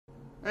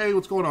Hey,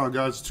 what's going on,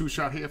 guys? Two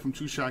Shot here from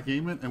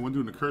TwoshotsGaming, and we're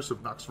doing the Curse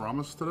of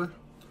Naxxramas today.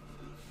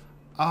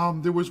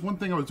 There was one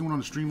thing I was doing on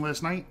the stream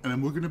last night, and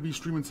then we're going to be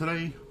streaming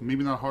today.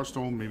 Maybe not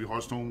Hearthstone, maybe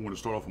Hearthstone. We're going to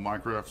start off with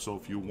Minecraft, so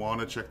if you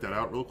want to check that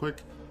out real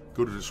quick,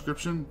 go to the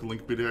description. The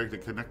link will be there to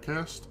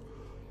ConnectCast.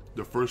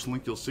 The first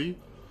link you'll see.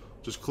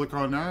 Just click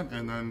on that,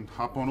 and then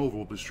hop on over.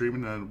 We'll be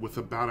streaming with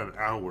about an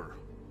hour.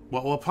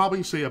 Well, we'll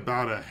probably say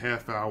about a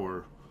half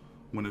hour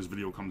when this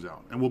video comes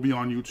out. And we'll be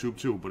on YouTube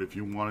too, but if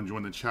you want to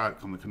join the chat,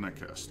 come to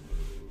ConnectCast.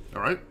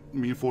 Alright,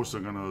 me and Force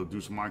are gonna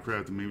do some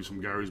Minecraft and maybe some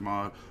Gary's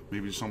mod,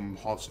 maybe some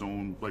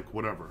Hearthstone, like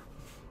whatever.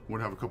 We're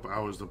gonna have a couple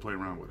hours to play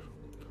around with.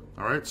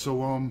 Alright, so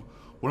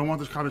what I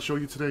wanted to kind of show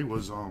you today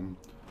was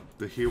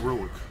the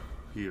heroic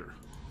here.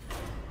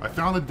 I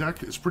found a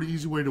deck. It's a pretty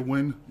easy way to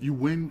win. You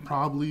win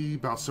probably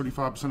about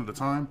 75% of the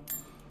time.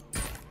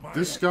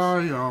 This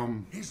guy,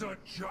 he's a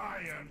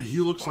giant. He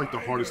looks like the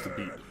hardest to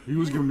beat. He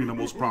was giving me the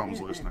most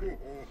problems last night.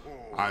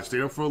 I stayed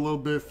up for a little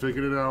bit,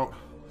 figured it out.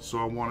 So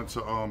I wanted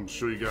to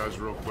show you guys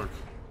real quick.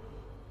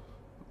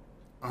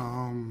 You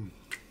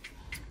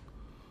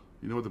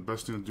know what the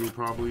best thing to do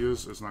probably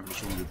is? It's not going to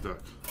show me the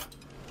deck.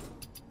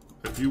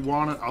 If you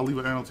want it, I'll leave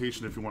an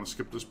annotation if you want to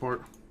skip this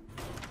part.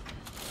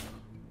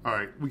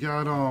 Alright, we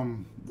got,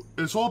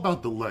 it's all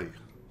about delay,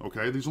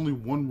 okay? There's only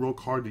one real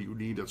card that you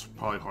need that's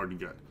probably hard to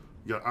get.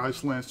 You got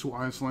Ice Lance, 2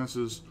 Ice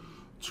Lances,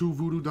 2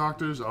 Voodoo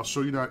Doctors. I'll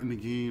show you that in the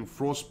game.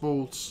 Frost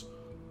Bolts.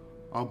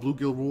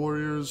 Bluegill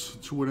Warriors,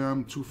 2 of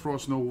them, 2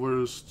 Frost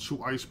Novas,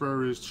 2 Ice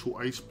Barriers, 2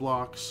 Ice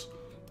Blocks,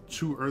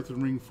 2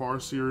 Earthen Ring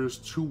Farseers,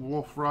 2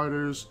 Wolf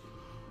Riders,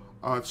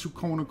 2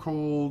 Kona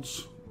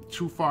Colds,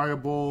 2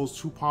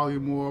 Fireballs, 2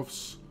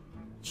 Polymorphs,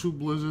 2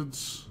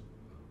 Blizzards,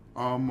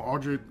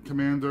 RJ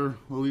Commander,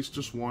 at least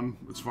just one,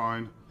 it's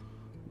fine.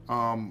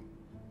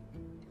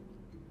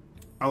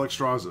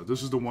 Naxxramas,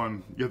 this is the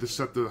one, you have to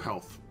set the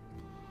health.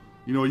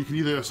 You know, you can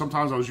either,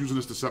 sometimes I was using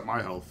this to set my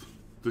health,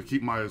 to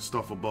keep my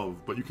stuff above,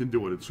 but you can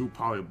do it. It's 2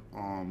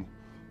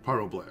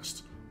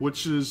 Pyroblast,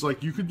 which is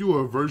like you could do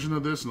a version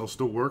of this and it'll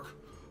still work.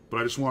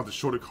 But I just wanted to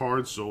show the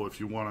cards, so if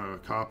you want to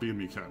copy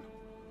them, you can.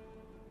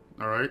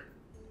 All right.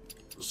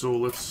 So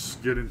let's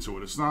get into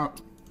it. It's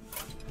not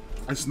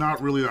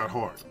really that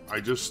hard. I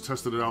just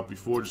tested it out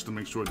before just to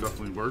make sure it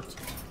definitely worked.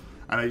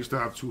 And I used to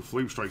have 2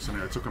 Flame Strikes in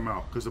there. I took them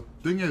out because the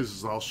thing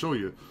is I'll show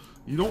you.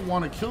 You don't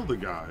want to kill the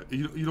guy.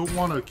 You don't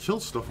want to kill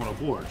stuff on a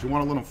board. You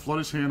want to let him flood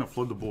his hand and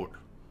flood the board.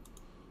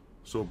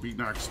 So beat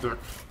Nax deck.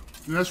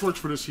 And this works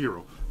for this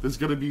hero. There's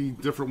going to be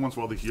different ones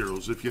for other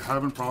heroes. If you're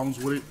having problems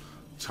with it,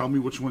 tell me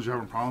which ones you're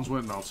having problems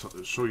with, and I'll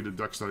show you the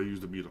decks that I use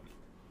to beat them.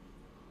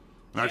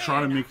 And I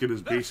try to make it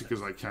as basic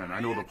as I can. I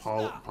know the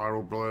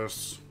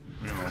Pyroblasts,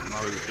 you know,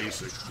 not as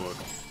basic, but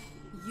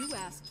you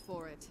asked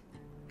for it.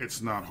 It's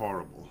not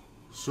horrible.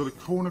 So the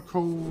Kona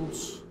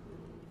Colds,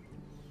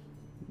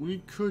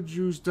 we could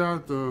use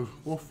that. The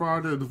Wolf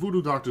Rider, the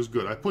Voodoo Doctor's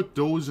good. I put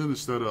those in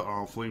instead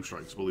of Flame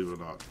Strikes, believe it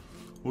or not.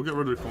 We'll get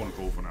rid of the Kona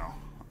Cold for now,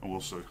 and we'll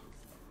see.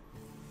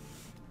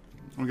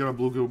 We got a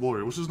Bluegill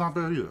Warrior, which is not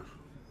bad either.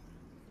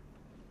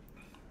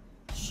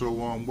 So,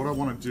 what I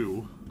want to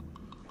do,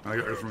 I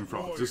got Earthring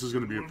Frost. This is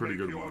going to be a pretty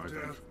good one, I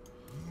think.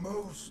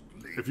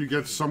 If you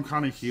get some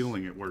kind of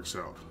healing, it works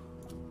out.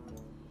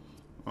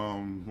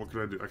 What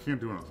could I do? I can't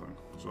do anything,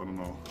 so I don't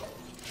know.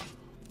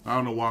 I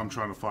don't know why I'm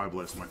trying to Fire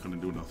Blast and I couldn't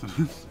do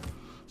nothing.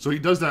 So he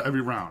does that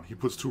every round. He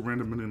puts 2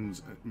 random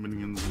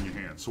minions in your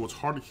hand. So it's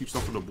hard to keep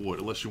stuff on the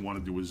board unless you want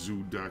to do a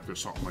zoo deck or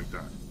something like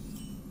that.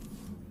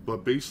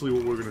 But basically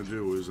what we're going to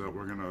do is that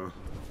we're going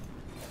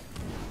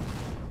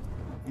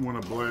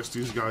to blast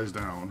these guys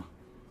down.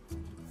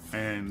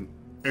 And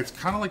it's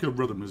kind of like a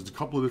rhythm. There's a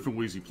couple of different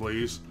ways he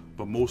plays,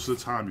 but most of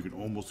the time you can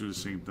almost do the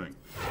same thing.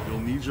 You'll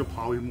need your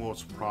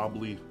Polymorphs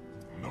probably.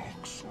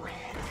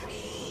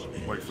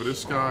 Like for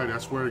this guy,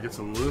 that's where it gets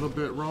a little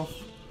bit rough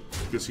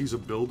because he's a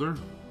builder.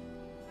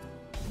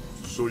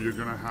 So you're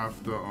gonna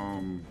have to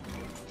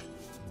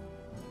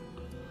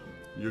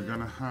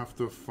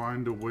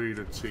find a way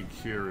to take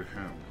care of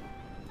him.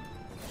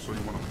 So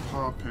you want to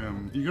pop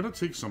him. You're gonna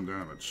take some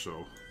damage,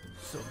 so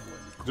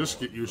just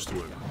get used to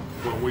it.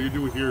 But what you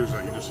do here is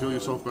that you just heal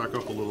yourself back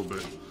up a little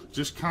bit.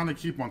 Just kind of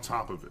keep on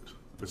top of it.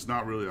 It's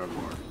not really that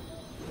hard.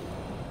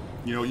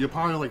 You know, you're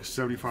probably like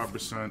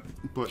 75%,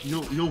 but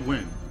you'll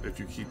win if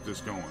you keep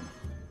this going.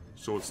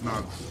 So it's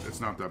not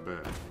that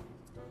bad.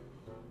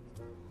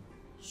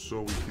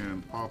 So we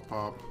can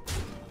pop.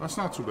 That's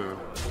not too bad.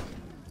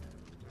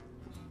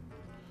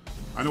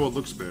 I know it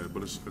looks bad,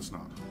 but it's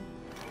not.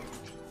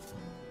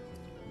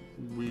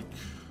 We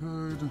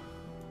could.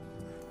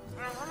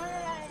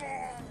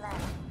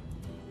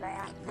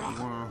 I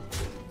wanna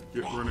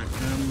get rid of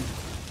him,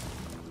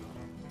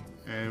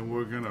 and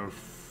we're gonna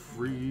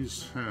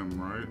freeze him,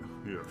 right?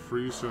 Yeah,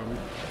 freeze him.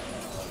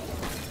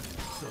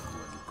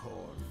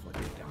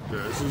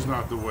 Yeah, this is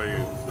not the way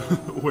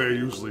I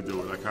usually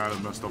do it. I kind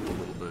of messed up a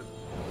little bit.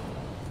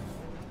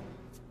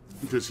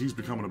 Because he's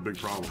becoming a big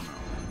problem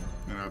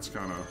now. And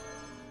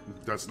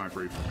that's not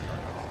great for me right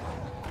now.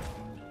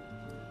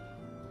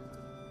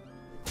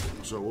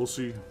 So we'll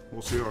see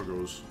how it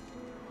goes.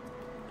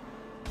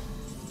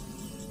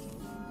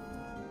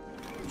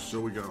 So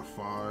we got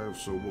 5.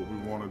 So what we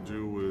want to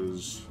do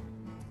is,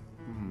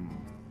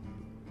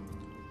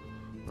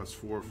 that's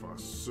 4, 5,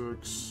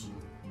 6.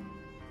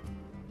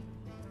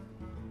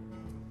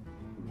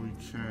 We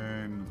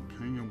can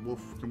ping and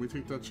wolf. Can we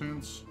take that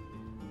chance?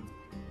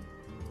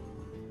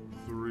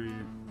 3.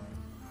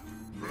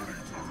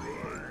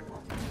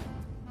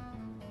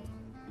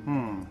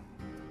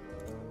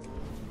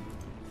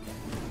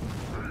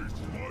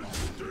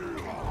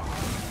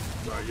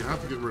 You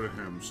have to get rid of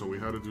him, so we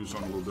had to do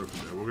something a little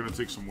different there. We're going to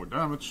take some more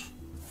damage,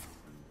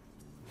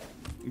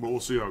 but we'll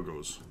see how it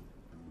goes.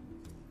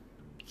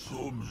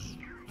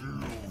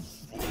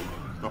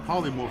 The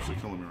polymorphs are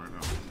killing me right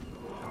now.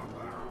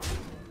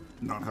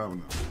 Not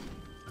having that.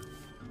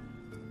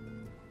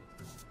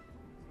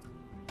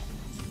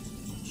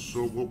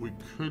 So what we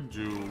could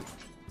do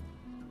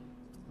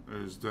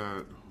is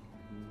that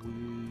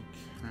we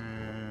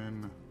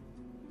can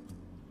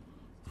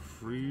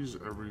freeze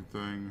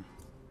everything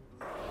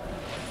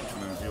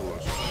and then heal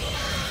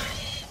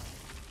ourselves.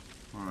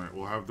 Alright,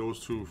 we'll have those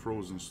 2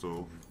 frozen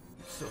still.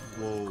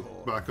 We'll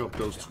back up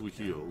those 2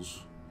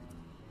 heals.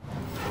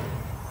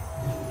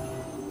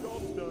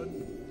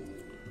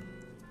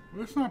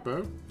 It's not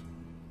bad.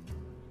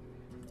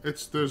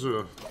 There's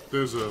a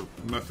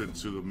method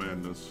to the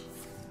madness.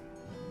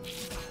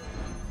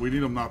 We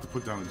need him not to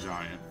put down a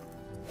giant.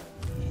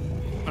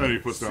 And he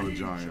puts down a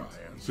giant.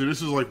 See,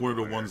 this is like one of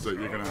the ones that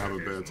you're gonna have a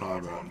bad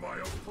time at.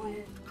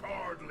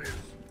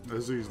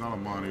 He's not a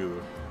mon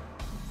either.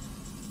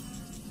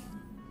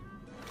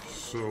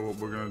 So what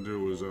we're gonna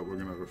do is that we're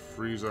gonna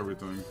freeze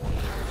everything,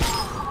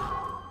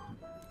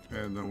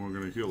 and then we're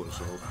gonna heal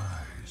ourselves.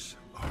 Eyes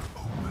are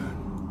open.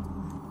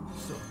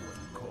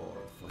 Someone call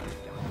for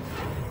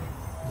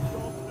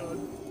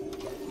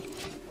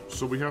the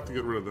So we have to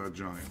get rid of that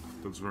giant.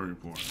 That's very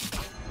important.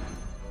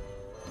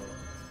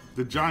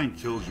 The giant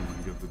kills you when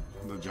you get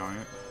the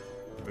giant.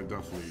 It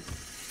definitely.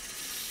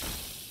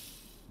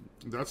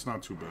 That's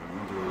not too bad. I don't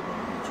have to worry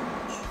about him too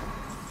much.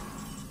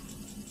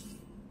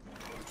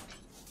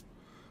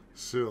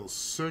 Seal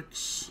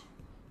 6.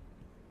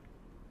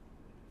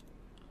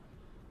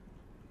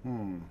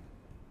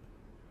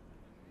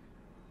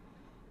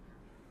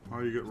 How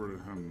do you get rid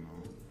of him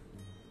though?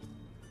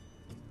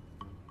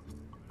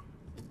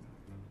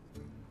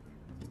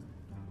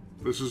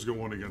 This is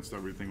going against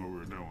everything what we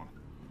were doing.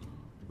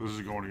 This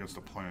is going against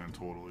the plan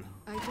totally.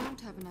 I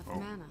don't have enough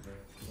mana.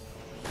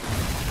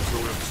 So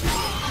we have to see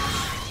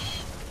that.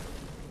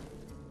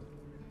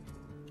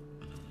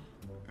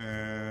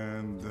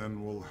 And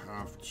then we'll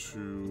have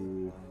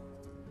to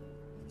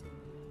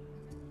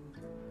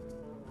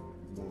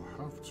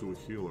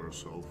heal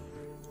ourselves.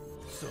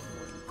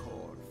 Someone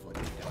called for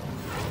the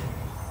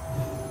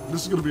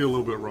This is gonna be a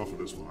little bit rough with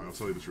this one, I'll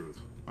tell you the truth.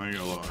 I ain't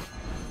gonna lie.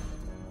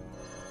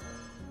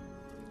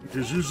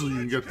 Because usually you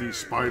can get these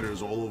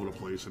spiders all over the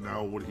place, and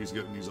now when he's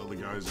getting these other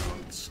guys out,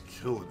 it's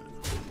killing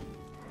it.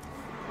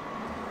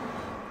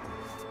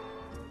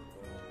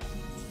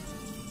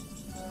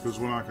 Because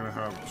we're not gonna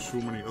have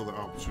too many other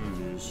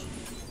opportunities.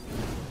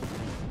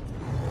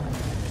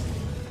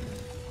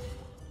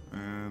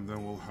 And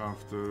then we'll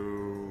have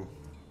to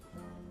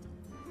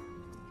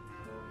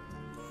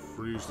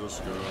freeze this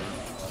guy.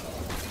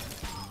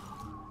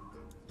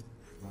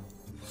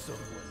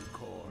 Someone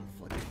called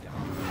for the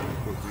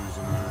Put these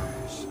in there.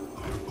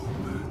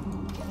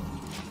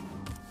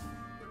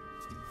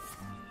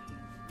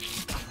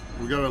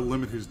 We gotta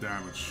limit his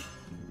damage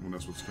when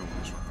that's what's killing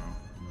us right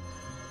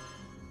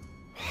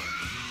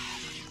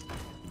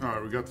now.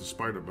 Alright, we got the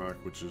spider back,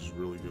 which is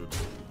really good.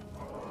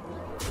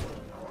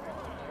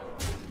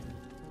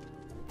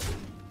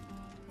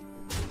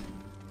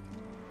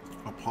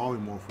 A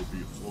polymorph would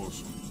be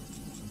awesome.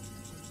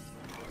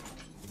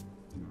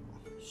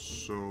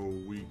 So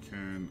we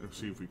can, let's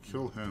see if we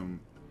kill him.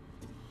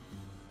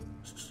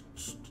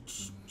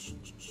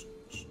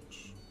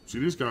 See,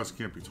 these guys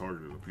can't be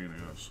targeted, a pain in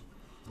the ass.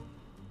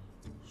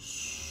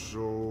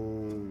 So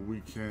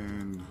we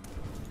can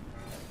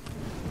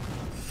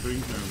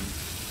ping him.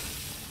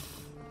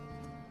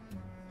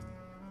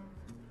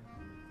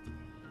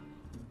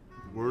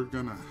 We're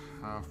gonna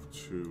have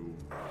to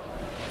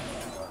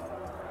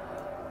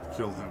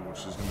kill him,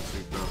 which is gonna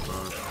take that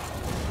back.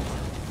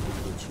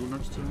 The 2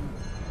 next to him.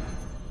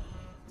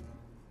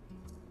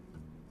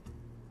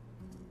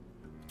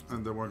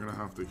 And then we're gonna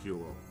have to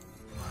heal up.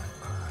 My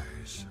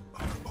eyes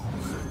are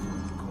open.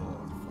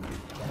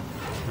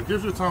 It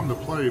gives you time to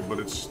play, but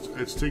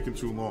it's taking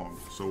too long,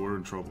 so we're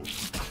in trouble.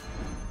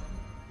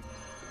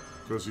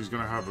 Because he's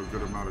gonna have a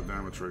good amount of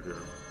damage right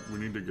here. We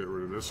need to get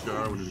rid of this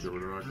guy, we need to get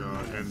rid of that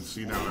guy, and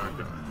see now that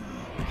guy.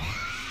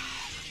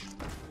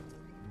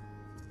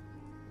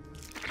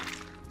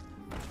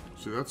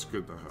 See, that's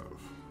good to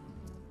have.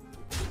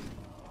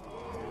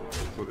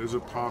 But is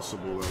it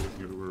possible that we can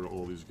get rid of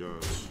all these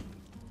guys?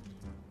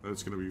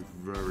 That's gonna be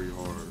very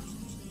hard.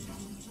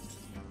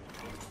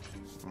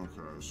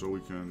 Okay, so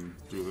we can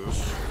do this.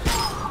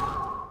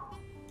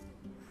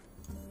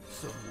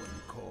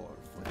 Someone called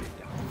for the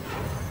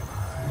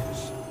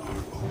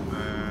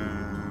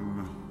And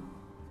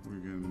we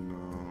can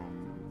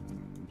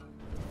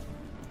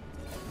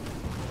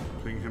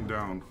him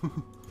down.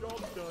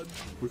 Job done.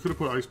 We could have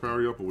put ice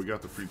barrier up, but we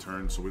got the free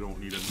turn, so we don't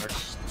need it.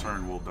 Next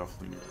turn, we'll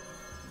definitely need it.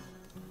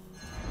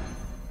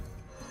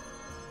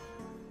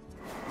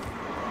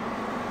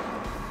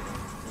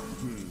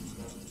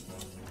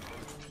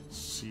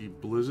 See,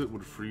 Blizzard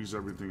would freeze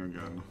everything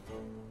again.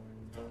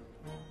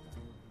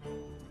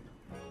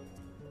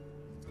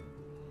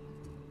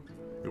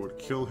 It would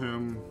kill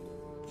him,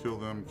 kill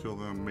them,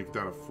 make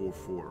that a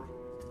 4/4,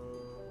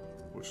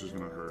 which is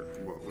gonna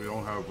hurt. But we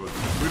don't have, we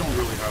don't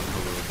really have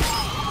another.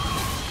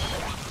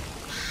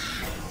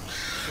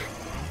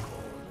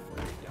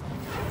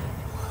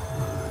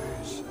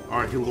 All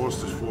right, he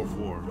lost his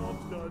 4/4.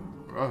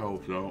 That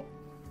helps out.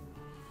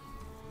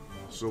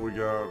 So we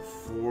got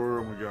 4,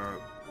 and we got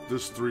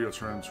this 3 will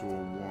turn into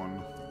a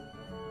 1.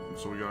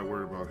 So we gotta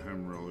worry about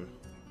him really.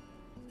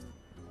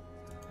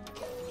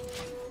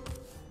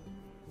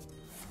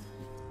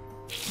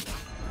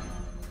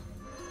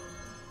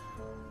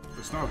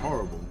 It's not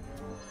horrible.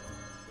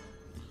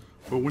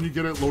 But when you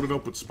get it loaded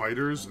up with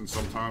spiders, and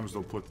sometimes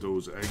they'll put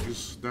those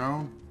eggs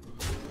down,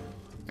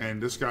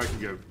 and this guy can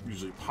get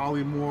usually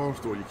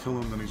polymorphed, or you kill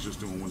him, then he's just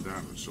doing 1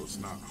 damage, so it's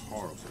not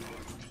horrible.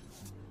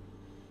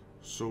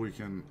 So we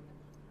can,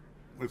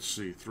 let's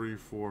see, 3,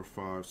 4,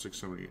 5, 6,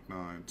 7, 8,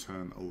 9,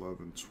 10,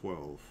 11,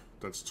 12.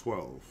 That's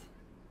 12.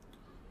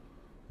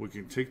 We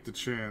can take the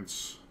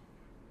chance,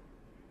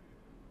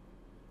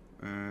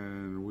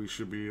 and we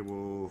should be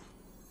able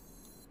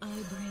I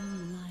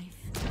bring life.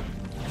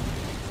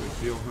 to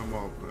heal him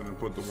up and then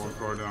put the 1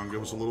 card down,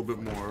 give us a little bit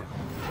more.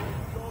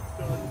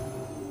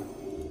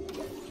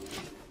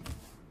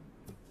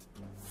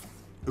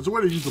 There's a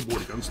way to use the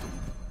board against him,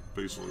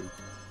 basically.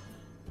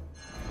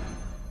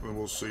 And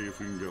we'll see if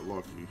we can get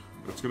lucky.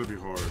 It's going to be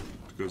hard,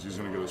 because he's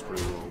going to get us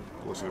pretty low.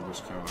 Unless I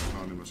miscount.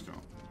 Not any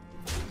miscount.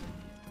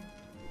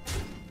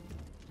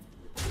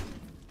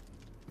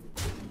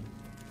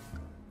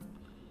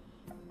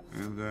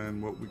 And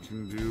then what we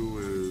can do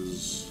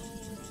is...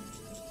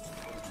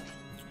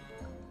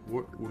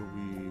 What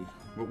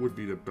would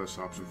be the best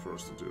option for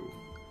us to do?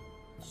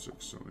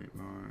 6, 7, 8,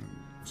 9,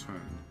 10.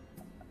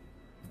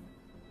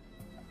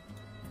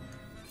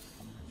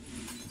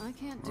 I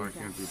can't do I that.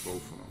 can't do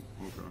both of them.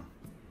 Okay.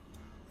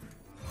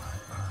 My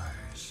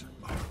eyes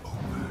are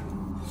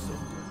open.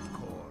 Someone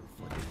call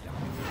for the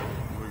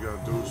doctor. We got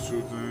those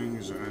 2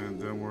 things, and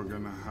then we're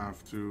gonna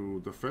have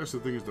to... The faster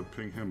thing is to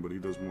ping him, but he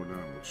does more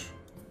damage.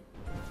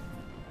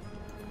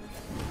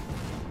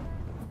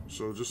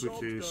 So just in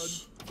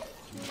case...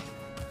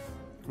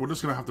 We're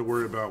just gonna have to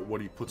worry about what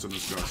he puts in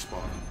this guy's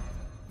spot.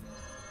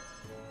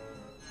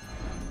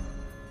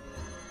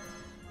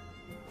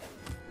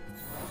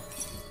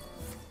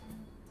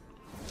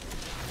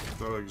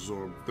 That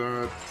absorb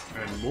that,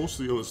 and most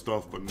of the other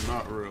stuff, but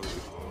not really.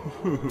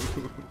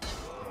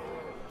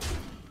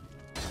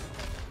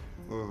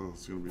 Oh,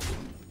 it's gonna be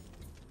fun.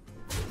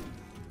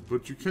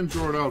 But you can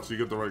draw it out so you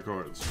get the right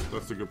cards.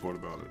 That's the good part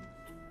about it.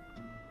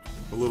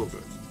 A little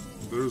bit.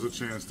 There's a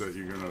chance that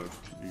you're gonna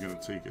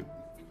take it.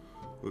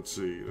 Let's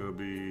see. It'll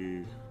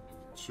be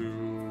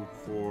 2,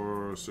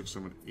 4, 6,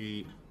 7,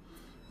 8.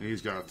 And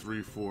he's got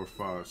 3, 4,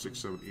 5, 6,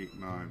 7, 8,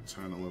 9,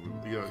 10, 11.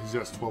 Yeah, he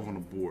has 12 on the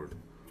board.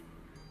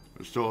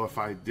 So if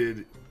I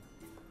did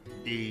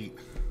 8,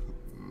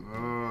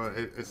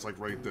 it's like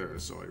right there,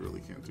 so I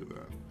really can't do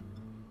that.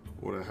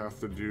 What I have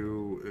to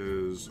do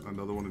is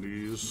another one of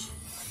these.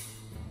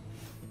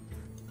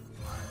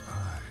 My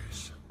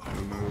eyes are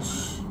And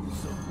this.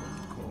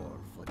 Someone call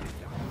for the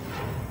doctor.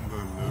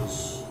 Then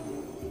this.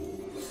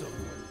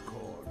 Someone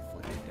call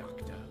for the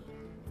doctor.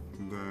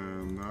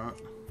 Then that.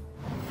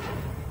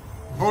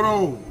 Oh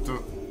no!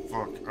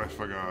 Fuck, I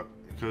forgot.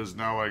 Because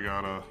now I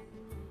gotta...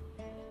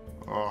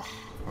 Oh,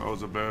 that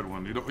was a bad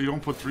one. You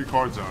don't put 3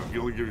 cards out. He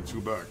only give you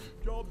 2 back.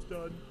 Job's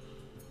done.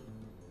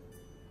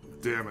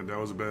 Damn it, that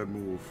was a bad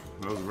move.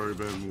 That was a very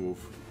bad move.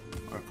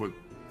 I put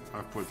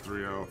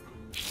 3 out.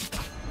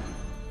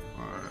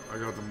 Alright, I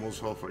got the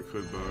most health I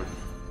could back.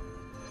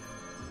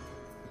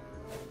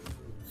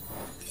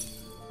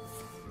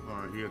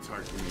 Alright, he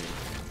attacked me.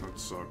 That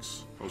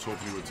sucks. I was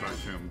hoping he would attack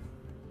him.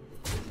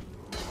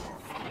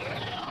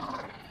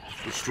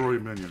 Destroy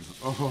minion.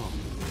 Oh.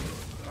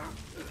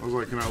 I was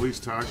like, can I at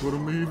least tackle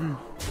him maybe?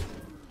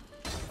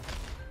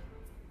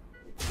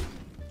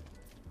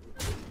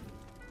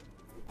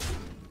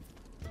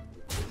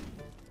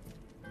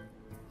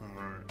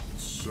 Alright,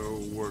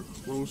 so we're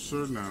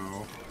closer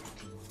now.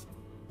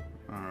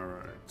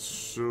 Alright,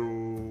 so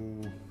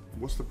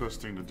what's the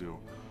best thing to do?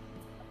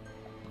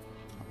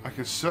 I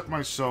can set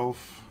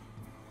myself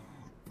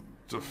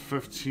to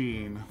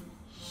 15,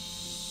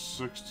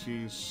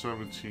 16,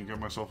 17, get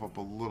myself up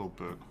a little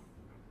bit.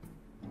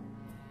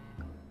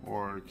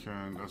 Or I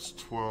can, that's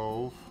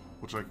 12,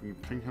 which I can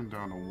ping him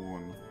down to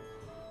 1.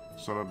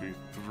 So that'll be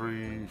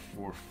 3,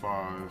 4,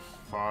 5.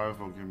 5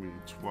 will give me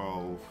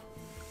 12.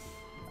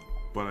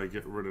 But I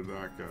get rid of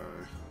that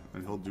guy.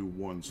 And he'll do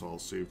 1, so I'll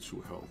save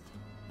 2 health.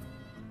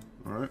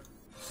 Alright?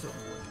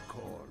 Someone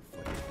call for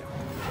the doctor.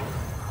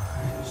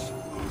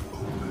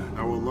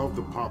 I would love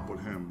to pop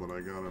with him, but I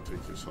gotta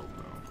take his health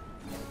down.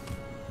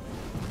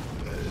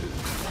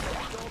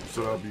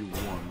 So that'll be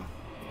 1.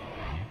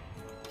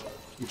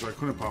 Which I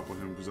couldn't pop with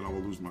him because then I will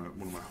lose one of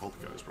my health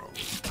guys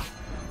probably.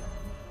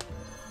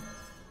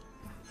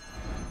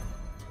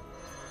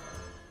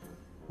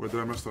 Wait,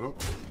 did I mess that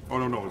up?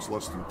 Oh no, it's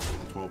less than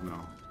 12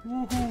 now.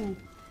 Woohoo!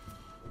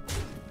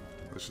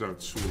 I should have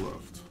 2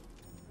 left.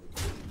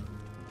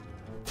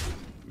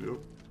 Yep.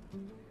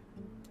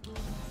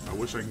 I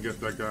wish I can get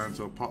that guy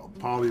into a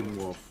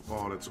polymorph.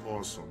 Oh, that's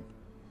awesome.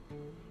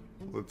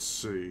 Let's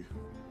see.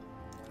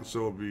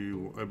 So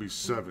it'd be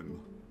 7.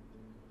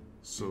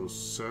 So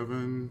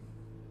 7,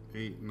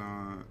 8,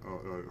 9.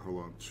 Oh,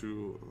 hold on.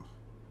 2.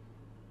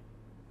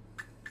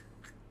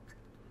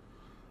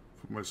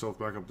 Put myself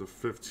back up to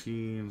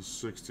 15,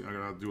 16. I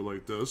gotta do it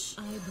like this.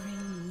 I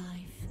bring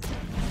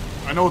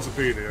life. I know it's a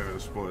pain in the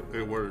ass, but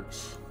it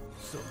works.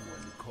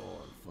 Someone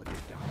call for the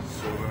doctor.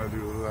 So then I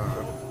do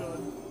that.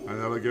 And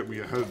that'll get me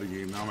ahead of the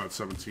game. Now I'm at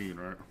 17,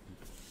 right?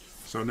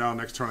 So now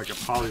next turn I can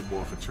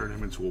polymorph and turn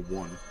him into a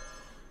 1.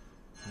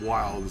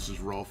 Wow, this is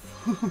rough.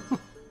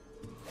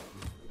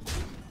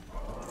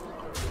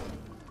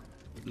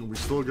 And we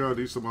still got a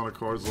decent amount of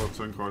cards left,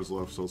 10 cards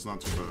left, so it's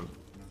not too bad.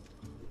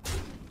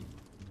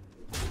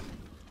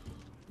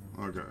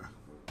 Okay.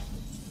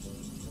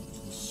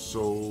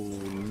 So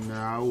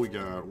now we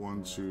got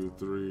 1, 2,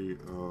 3,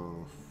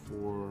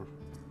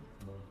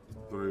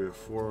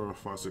 4,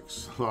 5,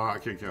 6. I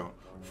can't count.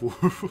 4,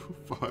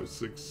 5,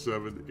 6,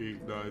 7,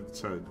 8, 9,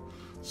 10.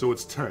 So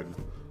it's 10.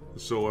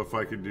 So if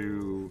I could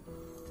do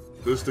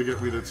this to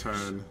get me to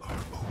 10,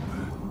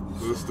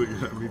 this to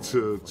get me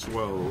to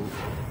 12,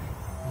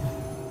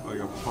 I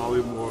can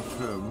polymorph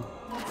him.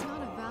 That's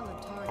not a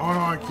valid target. Oh no,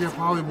 I can't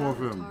polymorph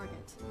him.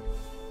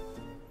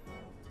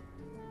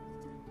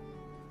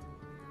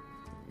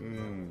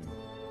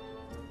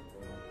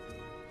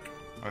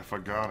 I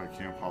forgot I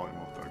can't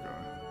polymorph that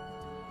guy.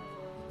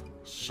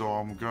 So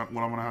what I'm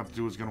gonna have to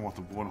do is get him off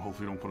the board and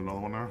hopefully don't put another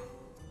one there.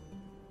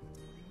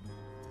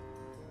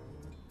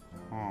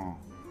 Oh.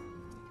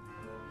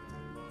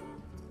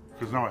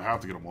 Because now I have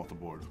to get him off the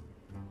board.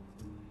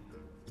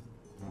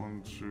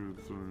 1, 2,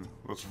 3.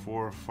 That's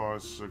 4,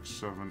 5, 6,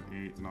 7,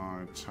 8,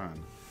 9,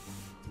 10.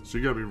 So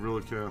you gotta be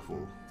really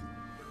careful.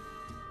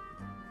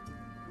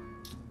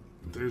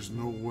 There's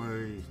no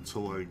way to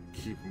like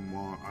keep him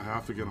on. I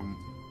have to get him.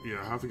 Yeah,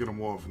 I have to get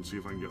him off and see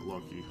if I can get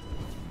lucky.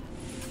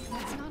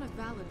 That's not a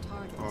valid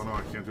target. Oh no,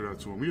 I can't do that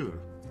to him either.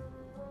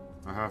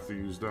 I have to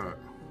use that,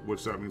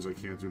 which that means I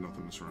can't do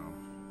nothing this round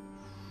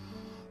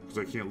because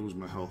I can't lose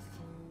my health.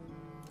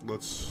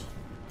 Let's.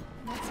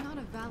 That's not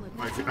a valid.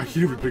 I can't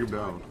even pick him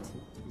down.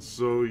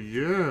 So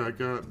yeah, I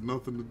got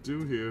nothing to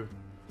do here.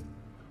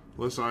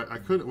 Unless I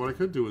could. What I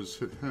could do is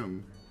hit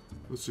him.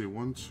 Let's see.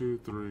 1, 2,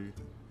 3,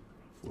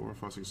 4,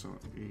 5, 6, 7,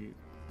 8,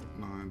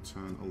 9,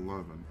 10,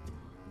 11.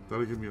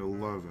 That'll give me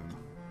 11.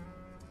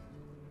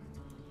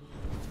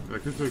 I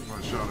could take my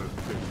shot at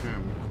hitting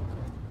him,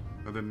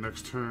 and then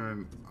next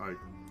turn I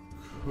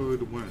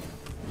could win.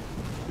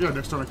 Yeah,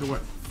 next turn I could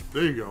win.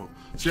 There you go.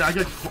 See,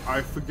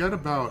 I forget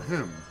about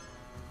him.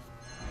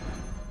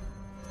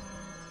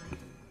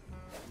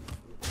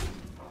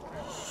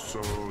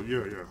 So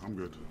yeah, I'm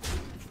good.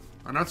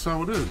 And that's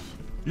how it is.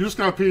 You just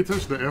gotta pay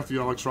attention to after you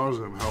Naxxramas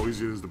him how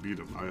easy it is to beat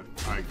him.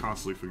 I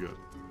constantly forget.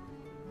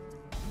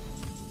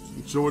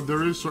 So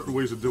there is certain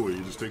ways to do it.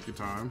 You just take your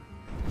time.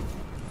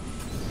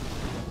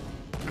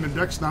 And the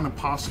deck's not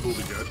impossible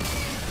to get.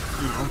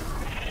 You know.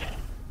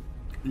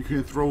 You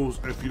can throw,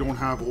 if you don't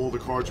have all the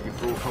cards, you can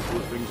throw a couple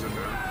of things in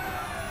there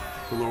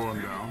to lower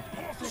them down.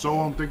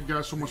 So thank you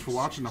guys so much for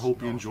watching. I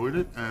hope you enjoyed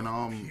it. And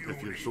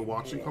if you're still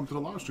watching, come to the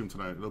live stream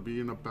tonight. It'll be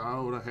in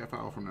about a half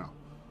hour from now.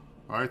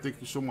 Alright, thank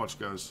you so much,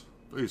 guys.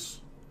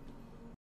 Peace.